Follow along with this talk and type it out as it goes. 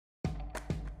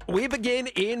We begin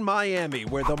in Miami,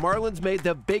 where the Marlins made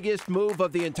the biggest move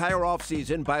of the entire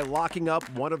offseason by locking up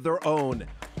one of their own.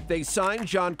 They signed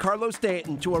Giancarlo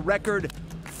Stanton to a record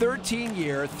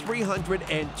 13-year,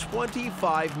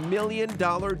 $325 million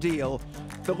deal,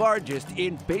 the largest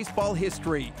in baseball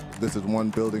history. This is one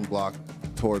building block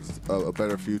towards a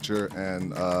better future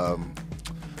and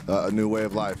a new way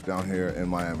of life down here in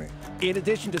Miami. In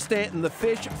addition to Stanton, the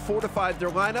Fish fortified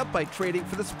their lineup by trading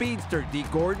for the speedster Dee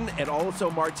Gordon and also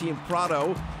Martin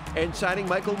Prado, and signing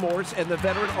Michael Morse and the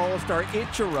veteran all-star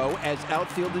Ichiro as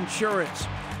outfield insurance.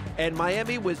 And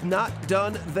Miami was not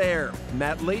done there.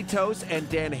 Matt Latos and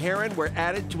Dan Herron were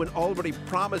added to an already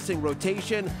promising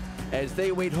rotation as they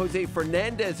await Jose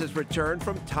Fernandez's return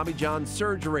from Tommy John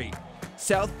surgery.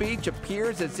 South Beach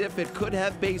appears as if it could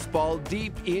have baseball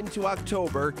deep into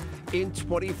October in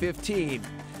 2015.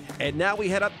 And now we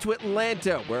head up to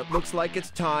Atlanta, where it looks like it's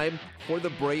time for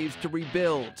the Braves to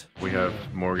rebuild. We have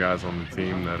more guys on the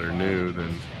team that are new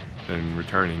than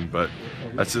returning, but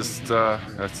that's just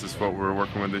what we're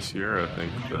working with this year. I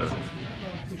think the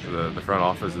front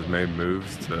office has made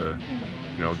moves to,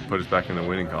 put us back in the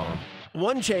winning column.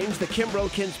 One change that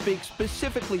Kimbrough can speak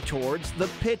specifically towards the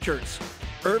pitchers.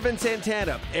 Irvin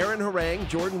Santana, Aaron Harang,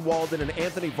 Jordan Walden, and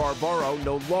Anthony Barbaro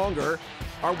no longer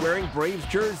are wearing Braves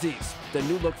jerseys. The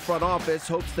new-look front office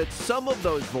hopes that some of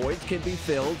those voids can be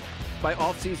filled by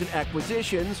offseason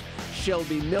acquisitions,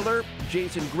 Shelby Miller,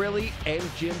 Jason Grilli, and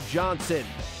Jim Johnson.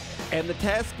 And the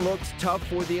task looks tough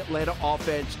for the Atlanta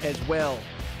offense as well.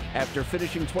 After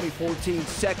finishing 2014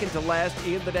 second to last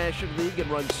in the National League in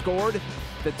runs scored,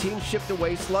 the team shipped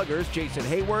away sluggers Jason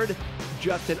Hayward,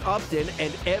 Justin Upton,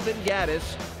 and Evan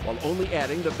Gattis, while only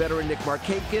adding the veteran Nick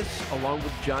Markakis, along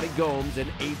with Johnny Gomes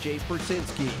and A.J.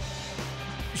 Persinski.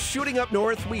 Shooting up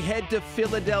north, we head to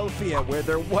Philadelphia, where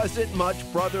there wasn't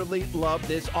much brotherly love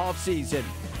this offseason.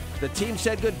 The team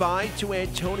said goodbye to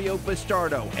Antonio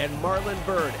Bastardo and Marlon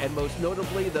Byrd, and most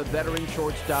notably the veteran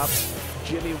shortstop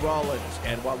Jimmy Rollins.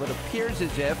 And while it appears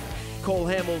as if Cole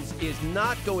Hamels is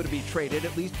not going to be traded,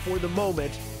 at least for the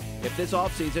moment, if this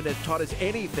offseason has taught us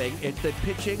anything, it's that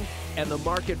pitching and the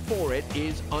market for it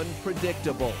is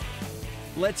unpredictable.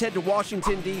 Let's head to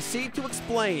Washington, D.C. to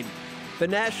explain. The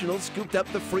Nationals scooped up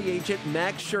the free agent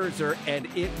Max Scherzer, and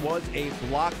it was a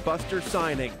blockbuster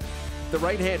signing. The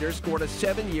right-hander scored a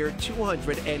 7-year,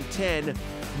 $210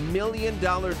 million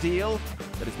deal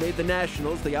that has made the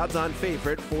Nationals the odds-on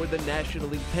favorite for the National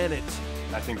League pennant.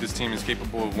 I think this team is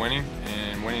capable of winning,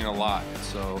 and winning a lot.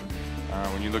 So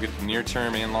when you look at the near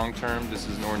term and long term, this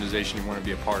is an organization you want to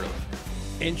be a part of.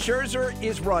 And Scherzer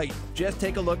is right. Just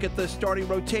take a look at the starting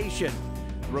rotation.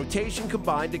 The rotation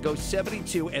combined to go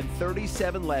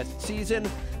 72-37 last season,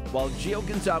 while Gio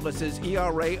Gonzalez's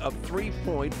ERA of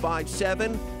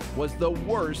 3.57 was the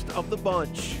worst of the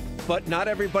bunch. But not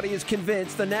everybody is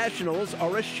convinced the Nationals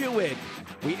are a shoo-in.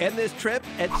 We end this trip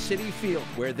at Citi Field,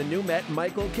 where the new Met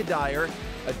Michael Kadire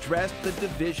addressed the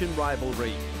division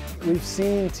rivalry. We've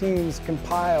seen teams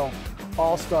compile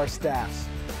all-star staffs,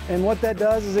 and what that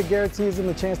does is it guarantees them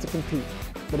a chance to compete.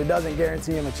 But it doesn't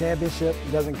guarantee them a championship,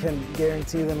 it doesn't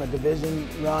guarantee them a division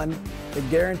run. It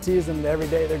guarantees them that every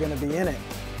day they're going to be in it,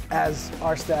 as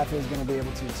our staff is going to be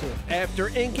able to too. After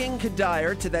inking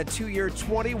Kadire to that 2-year,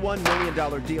 $21 million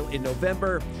deal in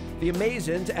November, the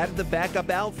Amazons added the backup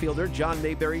outfielder John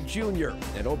Mayberry Jr.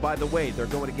 And oh, by the way, they're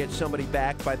going to get somebody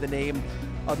back by the name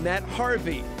of Matt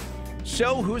Harvey.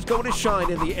 So who's going to shine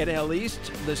in the NL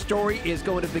East? The story is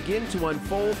going to begin to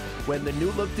unfold when the new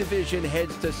look division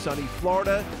heads to sunny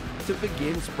Florida to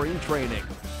begin spring training.